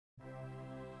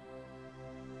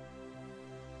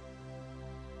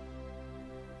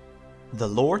The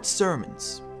Lord's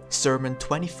Sermons, Sermon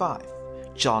 25,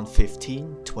 John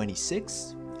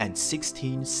 15:26 and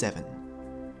 16:7.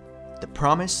 The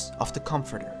Promise of the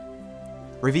Comforter.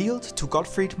 Revealed to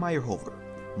Gottfried Meyerhofer,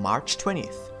 March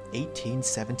 20th,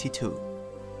 1872.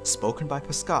 Spoken by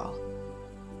Pascal.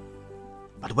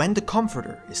 But when the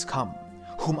Comforter is come,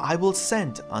 whom I will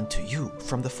send unto you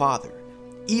from the Father,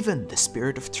 even the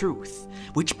Spirit of truth,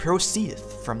 which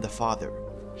proceedeth from the Father,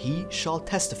 he shall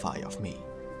testify of me.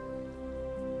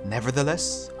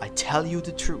 Nevertheless, I tell you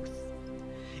the truth.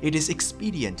 It is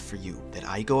expedient for you that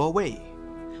I go away.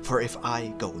 For if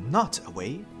I go not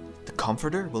away, the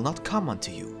Comforter will not come unto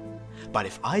you. But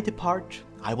if I depart,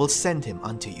 I will send him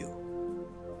unto you.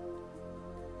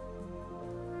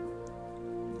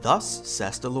 Thus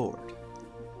says the Lord.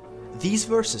 These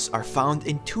verses are found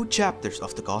in 2 chapters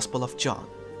of the Gospel of John.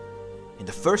 In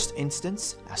the first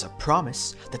instance, as a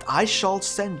promise that I shall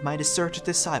send my deserted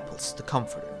disciples the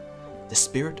Comforter, the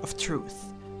Spirit of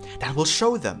truth, that will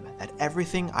show them that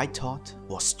everything I taught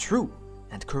was true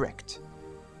and correct.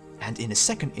 And in the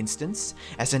second instance,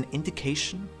 as an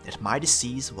indication that my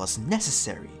decease was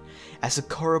necessary as a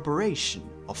corroboration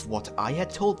of what I had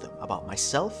told them about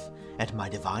myself and my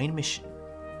divine mission.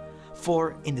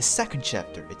 For in the second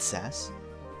chapter it says,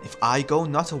 "If I go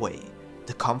not away,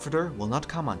 the Comforter will not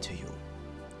come unto you."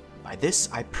 By this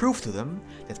I prove to them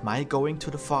that my going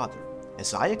to the Father,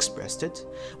 as I expressed it,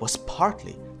 was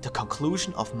partly the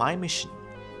conclusion of my mission,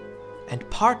 and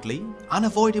partly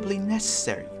unavoidably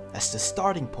necessary as the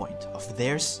starting point of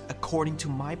theirs according to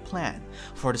my plan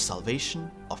for the salvation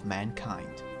of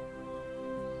mankind.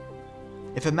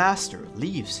 If a master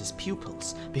leaves his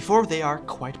pupils before they are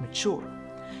quite mature,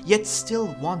 yet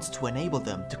still wants to enable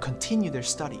them to continue their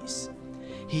studies,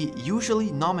 he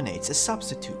usually nominates a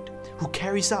substitute who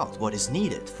carries out what is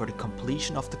needed for the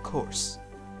completion of the course.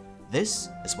 This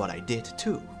is what I did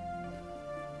too.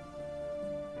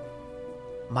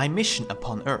 My mission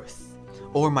upon earth,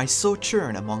 or my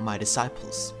sojourn among my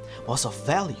disciples, was of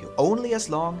value only as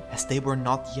long as they were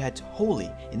not yet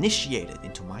wholly initiated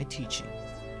into my teaching.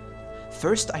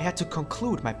 First, I had to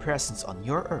conclude my presence on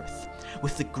your earth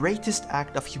with the greatest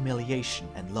act of humiliation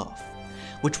and love,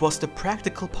 which was the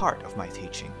practical part of my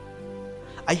teaching.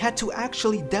 I had to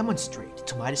actually demonstrate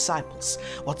to my disciples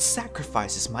what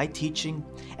sacrifices my teaching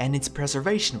and its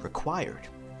preservation required,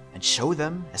 and show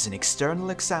them as an external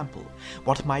example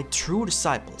what my true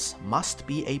disciples must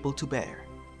be able to bear.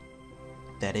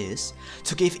 That is,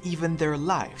 to give even their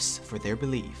lives for their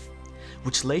belief,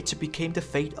 which later became the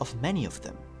fate of many of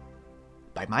them.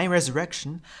 By my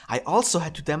resurrection, I also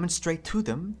had to demonstrate to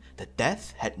them that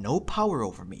death had no power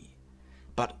over me.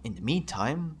 But in the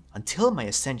meantime, until my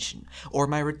ascension or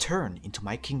my return into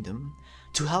my kingdom,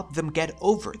 to help them get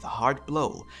over the hard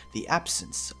blow the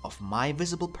absence of my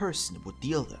visible person would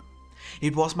deal them,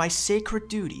 it was my sacred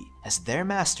duty as their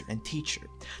master and teacher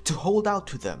to hold out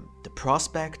to them the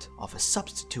prospect of a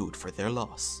substitute for their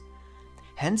loss.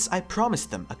 Hence I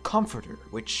promised them a comforter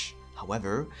which,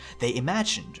 however, they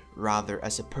imagined rather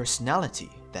as a personality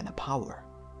than a power.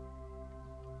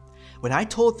 When I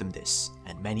told them this,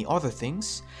 and many other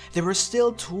things, they were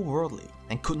still too worldly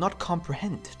and could not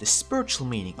comprehend the spiritual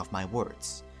meaning of my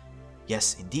words.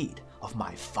 Yes, indeed, of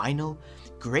my final,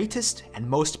 greatest and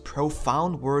most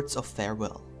profound words of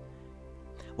farewell.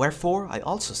 Wherefore I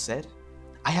also said,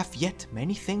 I have yet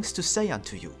many things to say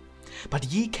unto you, but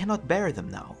ye cannot bear them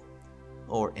now.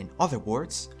 Or in other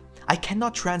words, I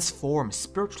cannot transform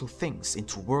spiritual things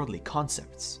into worldly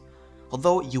concepts.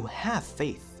 Although you have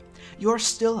faith, you are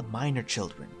still minor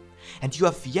children, and you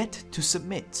have yet to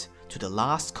submit to the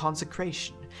last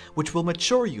consecration, which will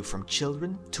mature you from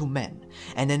children to men,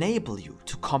 and enable you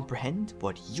to comprehend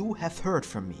what you have heard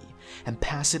from me, and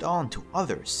pass it on to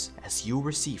others as you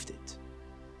received it.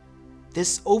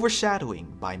 This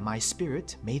overshadowing by my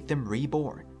Spirit made them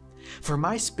reborn, for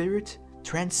my Spirit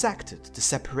transacted the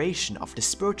separation of the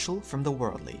spiritual from the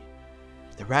worldly.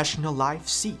 The rational life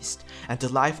ceased, and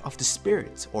the life of the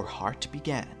Spirit or heart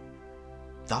began.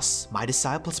 Thus, my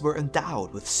disciples were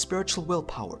endowed with spiritual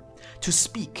willpower to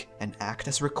speak and act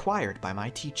as required by my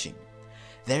teaching,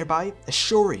 thereby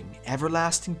assuring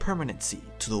everlasting permanency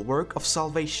to the work of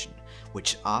salvation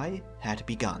which I had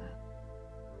begun.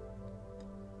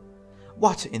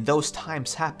 What in those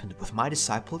times happened with my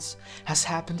disciples has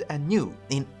happened anew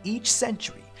in each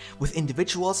century with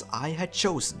individuals I had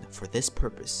chosen for this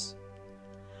purpose.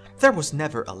 There was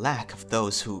never a lack of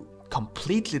those who,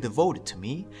 completely devoted to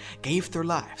me, gave their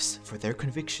lives for their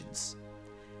convictions.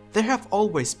 There have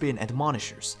always been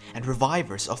admonishers and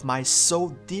revivers of my so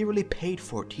dearly paid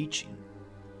for teaching.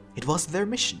 It was their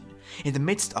mission, in the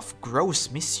midst of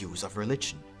gross misuse of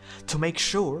religion, to make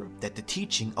sure that the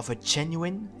teaching of a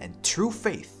genuine and true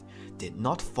faith did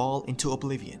not fall into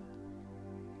oblivion.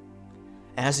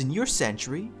 As in your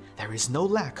century, there is no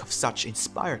lack of such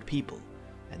inspired people,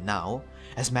 and now,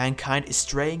 as mankind is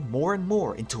straying more and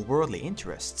more into worldly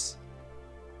interests,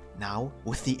 now,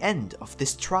 with the end of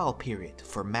this trial period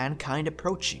for mankind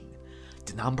approaching,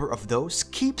 the number of those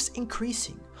keeps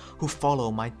increasing who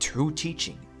follow my true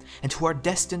teaching and who are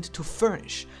destined to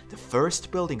furnish the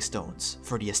first building stones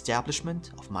for the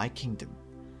establishment of my kingdom,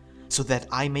 so that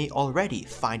I may already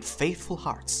find faithful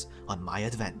hearts on my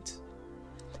advent.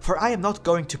 For I am not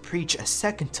going to preach a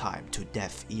second time to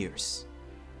deaf ears.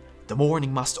 The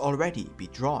morning must already be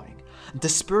drawing, and the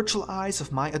spiritual eyes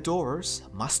of my adorers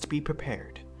must be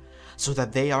prepared, so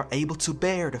that they are able to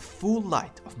bear the full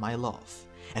light of my love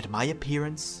and my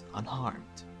appearance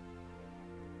unharmed.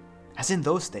 As in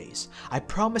those days, I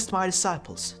promised my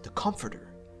disciples the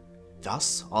Comforter.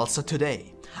 Thus, also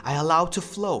today, I allow to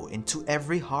flow into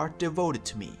every heart devoted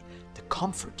to me the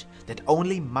comfort that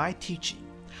only my teaching,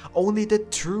 only the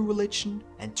true religion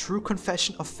and true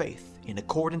confession of faith in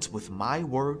accordance with my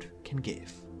word can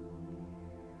give.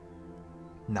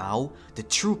 Now, the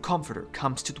true Comforter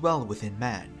comes to dwell within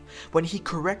man when he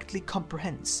correctly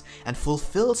comprehends and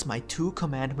fulfills my 2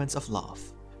 commandments of love.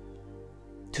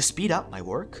 To speed up my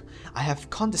work, I have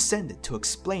condescended to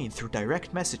explain through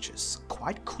direct messages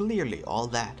quite clearly all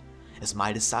that, as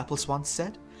my disciples once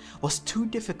said, was too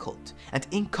difficult and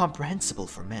incomprehensible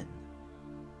for men.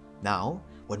 Now,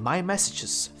 when my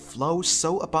messages flow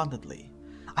so abundantly,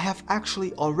 I have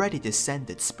actually already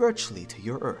descended spiritually to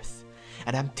your earth,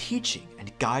 and am teaching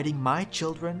and guiding my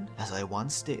children as I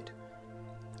once did.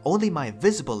 Only my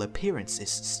visible appearance is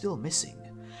still missing,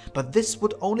 but this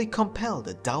would only compel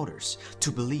the doubters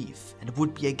to believe and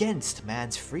would be against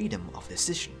man's freedom of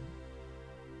decision.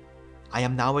 I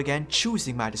am now again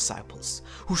choosing my disciples,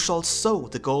 who shall sow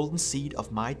the golden seed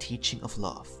of my teaching of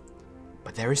love.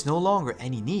 But there is no longer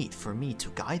any need for me to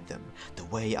guide them the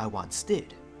way I once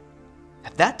did.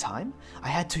 At that time, I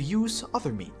had to use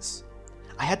other means.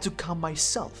 I had to come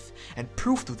myself and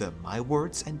prove to them my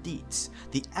words and deeds,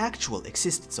 the actual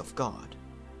existence of God.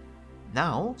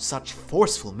 Now, such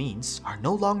forceful means are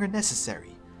no longer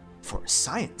necessary, for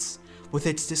science, with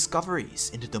its discoveries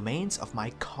in the domains of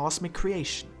my cosmic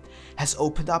creation, has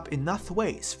opened up enough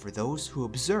ways for those who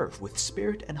observe with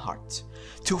spirit and heart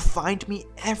to find me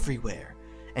everywhere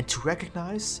and to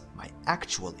recognize my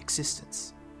actual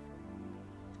existence.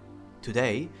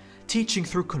 Today, teaching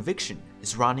through conviction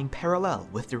is running parallel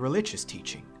with the religious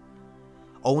teaching.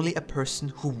 Only a person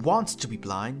who wants to be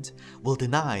blind will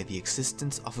deny the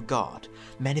existence of a God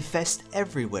manifest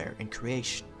everywhere in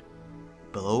creation,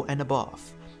 below and above,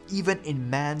 even in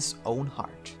man's own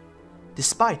heart,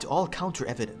 despite all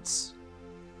counter-evidence.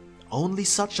 Only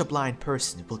such a blind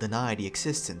person will deny the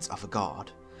existence of a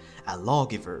God, a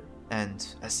lawgiver, and,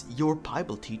 as your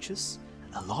Bible teaches,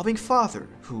 a loving Father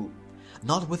who,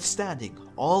 notwithstanding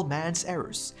all man's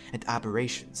errors and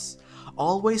aberrations,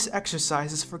 always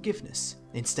exercises forgiveness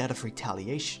instead of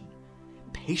retaliation,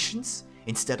 patience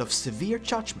instead of severe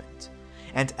judgment,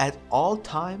 and at all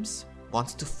times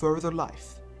wants to further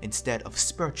life instead of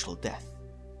spiritual death.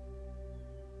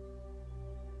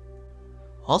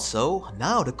 Also,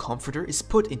 now the Comforter is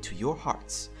put into your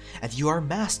hearts, and you are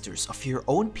masters of your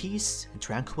own peace and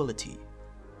tranquility.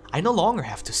 I no longer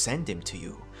have to send him to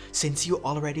you, since you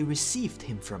already received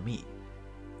him from me.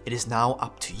 It is now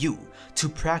up to you to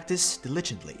practice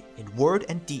diligently in word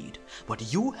and deed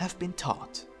what you have been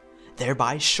taught,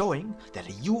 thereby showing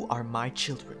that you are my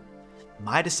children,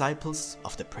 my disciples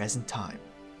of the present time.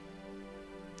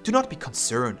 Do not be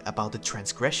concerned about the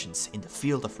transgressions in the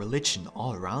field of religion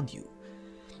all around you.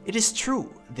 It is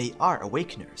true they are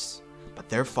awakeners, but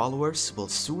their followers will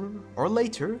sooner or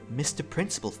later miss the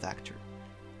principal factor,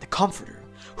 the Comforter,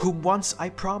 whom once I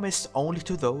promised only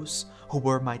to those who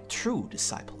were my true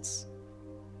disciples.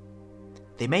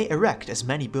 They may erect as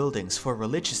many buildings for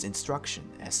religious instruction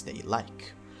as they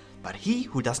like, but he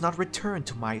who does not return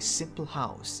to my simple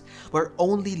house, where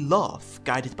only love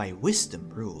guided by wisdom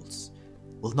rules,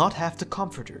 will not have the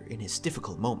Comforter in his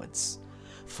difficult moments,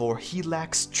 for he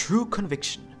lacks true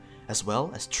conviction as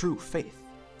well as true faith.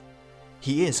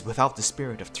 He is without the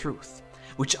Spirit of truth,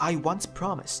 which I once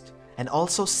promised and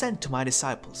also sent to my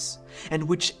disciples, and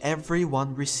which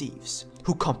everyone receives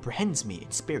who comprehends me in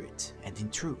spirit and in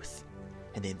truth,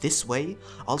 and in this way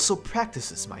also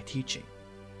practices my teaching.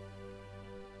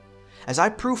 As I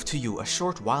proved to you a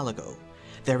short while ago,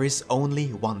 there is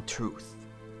only one truth.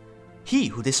 He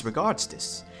who disregards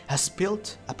this has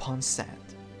built upon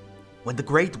sand. When the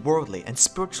great worldly and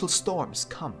spiritual storms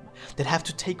come that have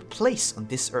to take place on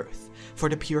this earth for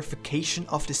the purification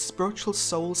of the spiritual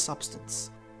soul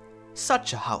substance,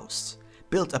 such a house,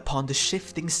 built upon the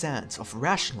shifting sands of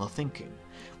rational thinking,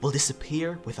 will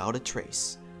disappear without a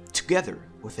trace, together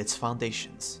with its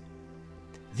foundations.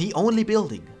 The only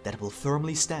building that will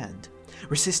firmly stand,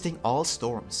 resisting all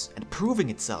storms and proving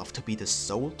itself to be the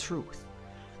sole truth,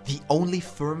 the only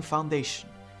firm foundation,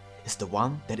 is the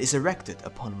one that is erected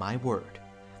upon my word,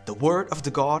 the word of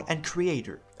the God and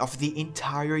Creator of the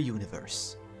entire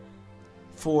universe.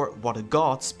 For what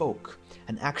God spoke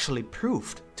and actually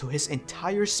proved to his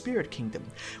entire spirit kingdom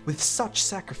with such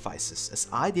sacrifices as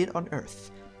I did on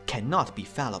earth cannot be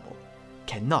fallible,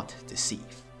 cannot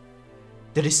deceive.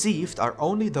 The deceived are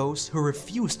only those who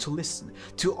refuse to listen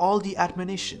to all the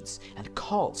admonitions and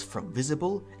calls from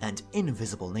visible and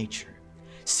invisible nature,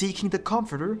 seeking the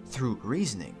Comforter through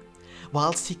reasoning,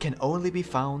 whilst he can only be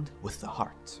found with the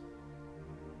heart.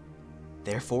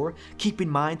 Therefore, keep in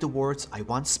mind the words I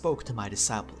once spoke to my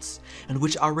disciples, and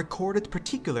which are recorded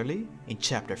particularly in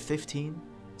chapter 15,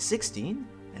 16,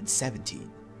 and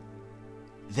 17.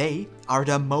 They are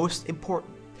the most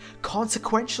important,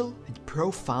 consequential, and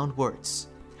profound words,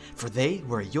 for they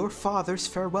were your Father's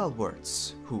farewell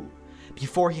words, who,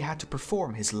 before he had to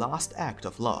perform his last act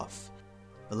of love,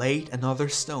 laid another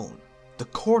stone, the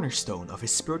cornerstone of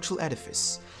his spiritual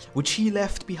edifice, which he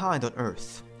left behind on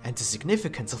earth, and the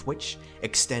significance of which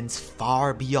extends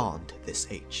far beyond this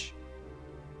age.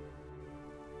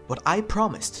 What I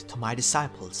promised to my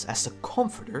disciples as a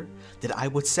comforter that I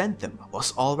would send them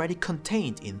was already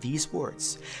contained in these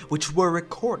words, which were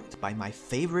recorded by my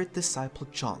favorite disciple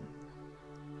John.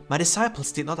 My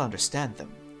disciples did not understand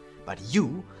them, but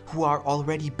you, who are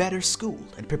already better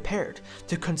schooled and prepared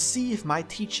to conceive my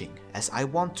teaching as I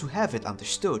want to have it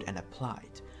understood and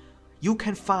applied, you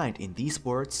can find in these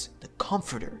words the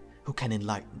Comforter who can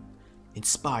enlighten,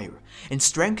 inspire, and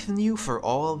strengthen you for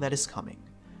all that is coming.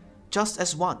 Just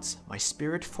as once my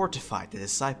Spirit fortified the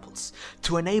disciples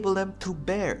to enable them to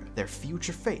bear their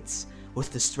future fates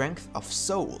with the strength of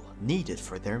soul needed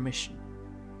for their mission.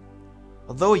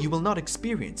 Although you will not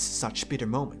experience such bitter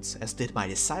moments as did my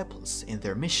disciples in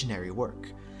their missionary work,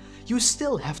 you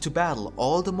still have to battle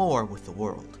all the more with the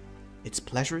world, its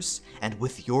pleasures, and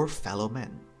with your fellow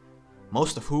men,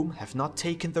 most of whom have not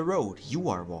taken the road you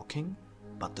are walking,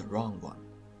 but the wrong one.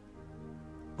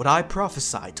 What I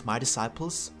prophesied to my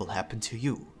disciples will happen to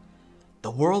you.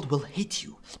 The world will hate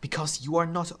you because you are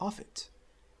not of it.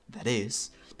 That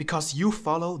is, because you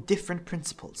follow different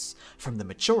principles from the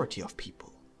majority of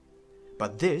people.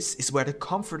 But this is where the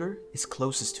Comforter is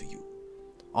closest to you,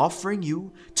 offering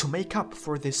you to make up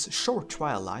for this short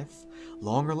trial life,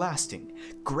 longer lasting,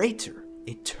 greater,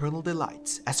 eternal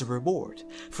delights as a reward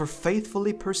for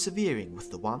faithfully persevering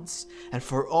with the once and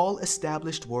for all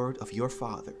established word of your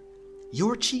Father,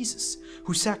 your Jesus,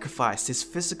 who sacrificed his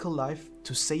physical life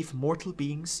to save mortal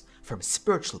beings from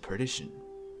spiritual perdition.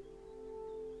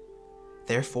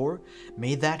 Therefore,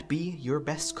 may that be your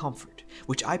best comfort,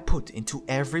 which I put into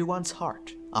everyone's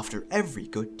heart after every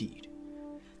good deed.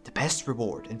 The best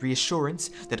reward and reassurance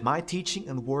that my teaching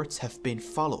and words have been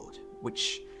followed,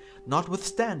 which,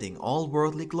 notwithstanding all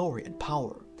worldly glory and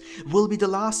power, will be the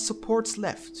last supports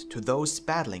left to those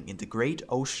battling in the great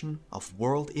ocean of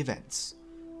world events.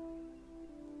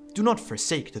 Do not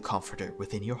forsake the Comforter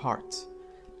within your heart,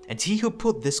 and he who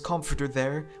put this Comforter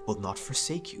there will not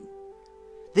forsake you.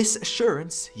 This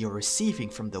assurance you are receiving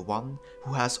from the one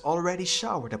who has already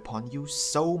showered upon you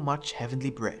so much heavenly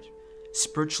bread,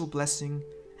 spiritual blessing,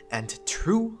 and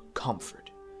true comfort.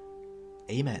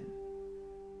 Amen.